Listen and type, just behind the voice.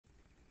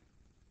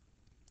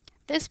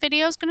This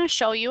video is going to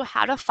show you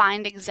how to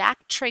find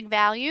exact trig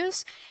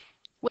values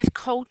with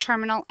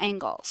coterminal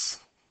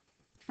angles.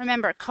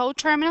 Remember,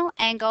 coterminal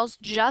angles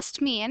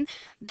just mean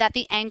that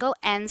the angle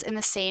ends in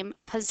the same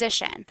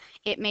position.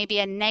 It may be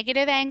a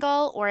negative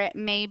angle or it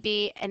may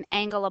be an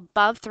angle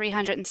above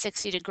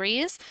 360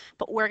 degrees,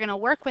 but we're going to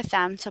work with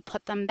them to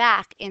put them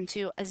back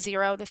into a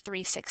 0 to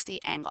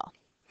 360 angle.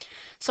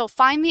 So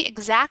find the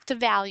exact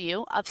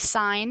value of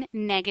sine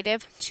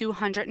negative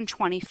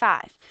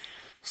 225.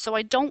 So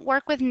I don't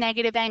work with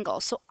negative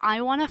angles, so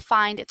I want to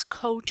find its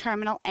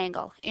coterminal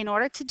angle. In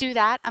order to do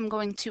that, I'm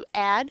going to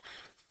add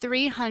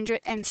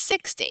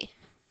 360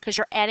 because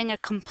you're adding a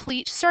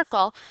complete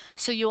circle,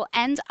 so you'll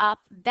end up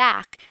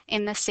back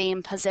in the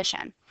same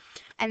position.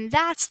 And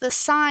that's the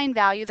sine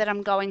value that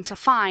I'm going to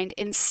find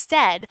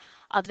instead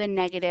of the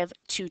negative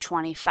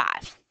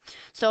 225.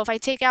 So if I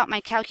take out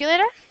my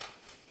calculator,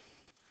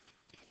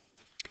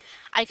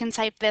 I can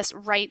type this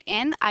right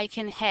in. I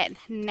can hit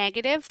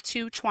negative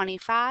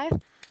 225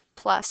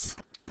 plus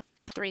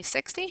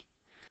 360.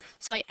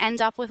 So I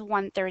end up with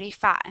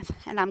 135,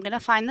 and I'm going to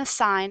find the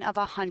sine of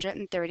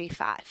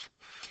 135.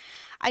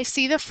 I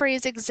see the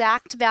phrase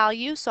exact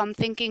value, so I'm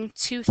thinking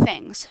two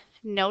things: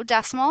 no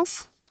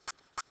decimals,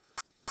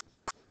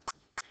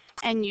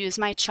 and use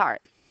my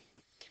chart.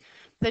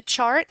 The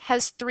chart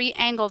has three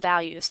angle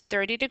values: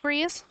 30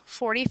 degrees,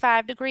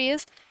 45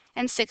 degrees,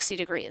 and 60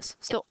 degrees.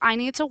 So I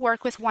need to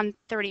work with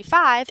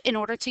 135 in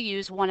order to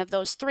use one of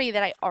those three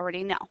that I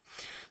already know.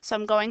 So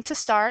I'm going to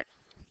start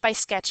by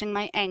sketching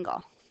my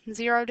angle.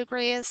 0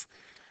 degrees,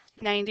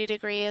 90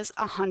 degrees,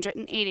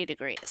 180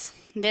 degrees.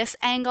 This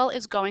angle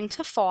is going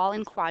to fall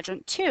in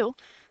quadrant 2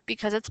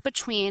 because it's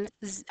between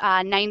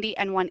 90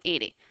 and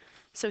 180.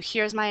 So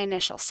here's my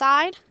initial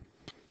side.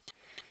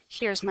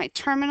 Here's my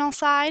terminal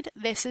side.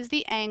 This is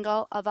the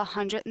angle of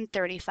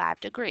 135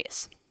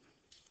 degrees.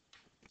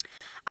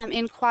 I'm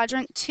in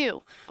quadrant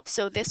 2,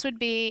 so this would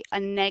be a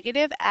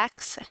negative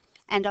x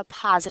and a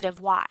positive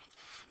y.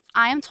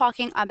 I am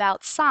talking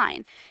about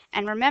sine,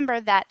 and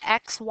remember that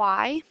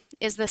xy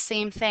is the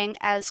same thing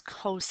as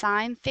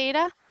cosine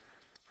theta,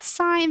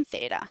 sine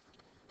theta.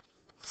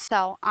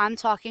 So I'm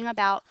talking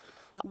about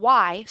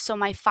y, so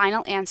my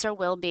final answer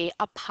will be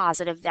a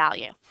positive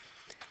value.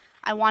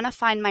 I want to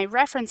find my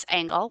reference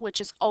angle,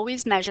 which is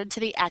always measured to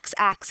the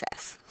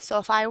x-axis. So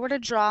if I were to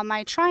draw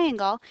my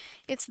triangle,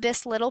 it's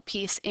this little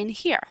piece in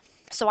here.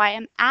 So I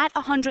am at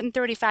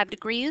 135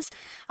 degrees.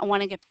 I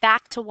want to get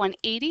back to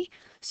 180.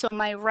 So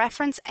my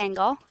reference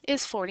angle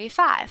is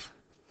 45.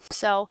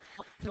 So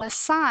the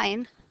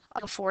sine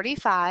of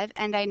 45,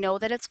 and I know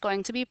that it's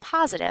going to be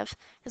positive,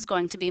 is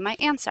going to be my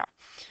answer.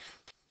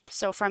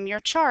 So from your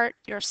chart,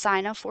 your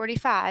sine of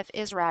 45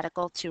 is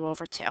radical 2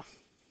 over 2.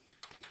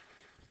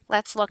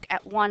 Let's look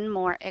at one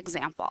more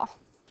example.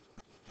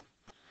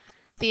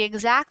 The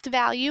exact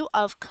value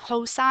of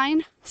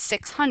cosine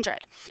 600.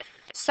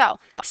 So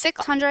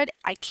 600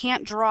 I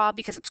can't draw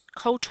because it's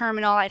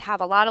coterminal. I'd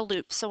have a lot of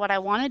loops. So what I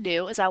want to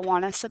do is I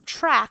want to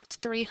subtract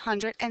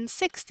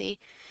 360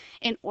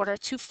 in order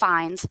to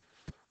find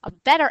a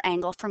better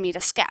angle for me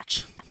to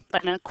sketch,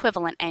 but an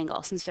equivalent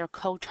angle since they're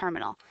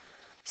coterminal.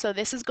 So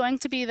this is going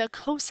to be the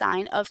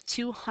cosine of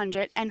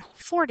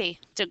 240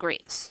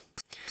 degrees.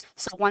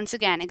 So once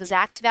again,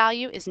 exact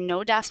value is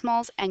no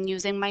decimals and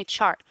using my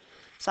chart.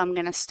 So I'm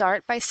going to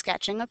start by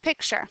sketching a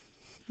picture.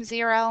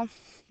 0,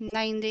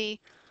 90,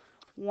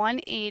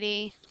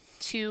 180,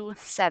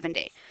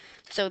 270.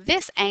 So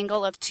this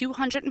angle of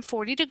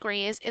 240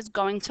 degrees is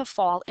going to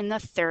fall in the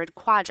third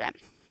quadrant.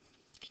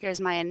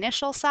 Here's my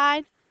initial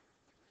side.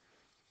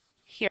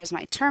 Here's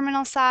my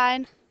terminal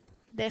side.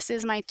 This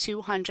is my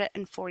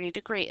 240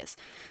 degrees,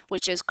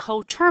 which is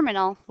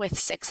coterminal with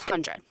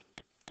 600.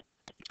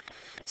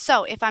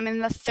 So if I'm in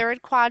the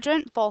third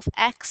quadrant, both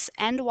x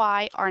and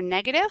y are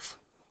negative.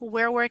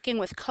 We're working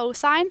with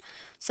cosine,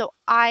 so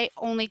I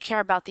only care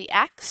about the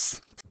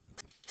x,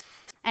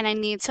 and I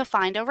need to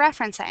find a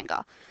reference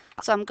angle.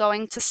 So I'm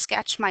going to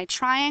sketch my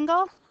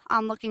triangle.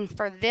 I'm looking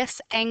for this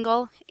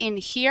angle in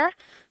here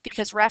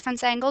because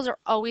reference angles are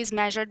always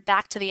measured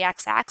back to the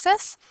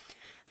x-axis.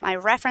 My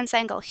reference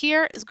angle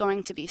here is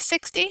going to be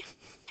 60.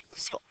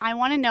 So I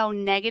want to know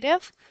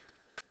negative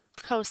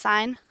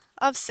cosine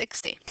of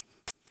 60.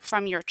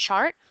 From your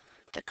chart,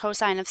 the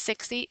cosine of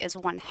 60 is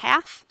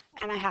 1/2,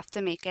 and I have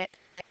to make it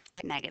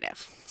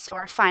negative. So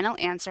our final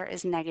answer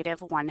is negative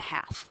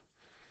 1/2.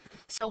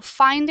 So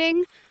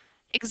finding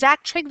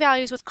exact trig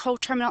values with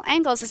coterminal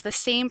angles is the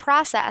same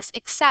process,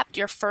 except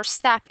your first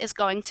step is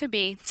going to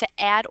be to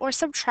add or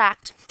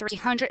subtract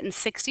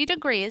 360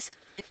 degrees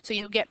so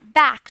you get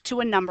back to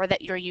a number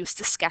that you're used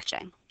to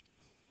sketching.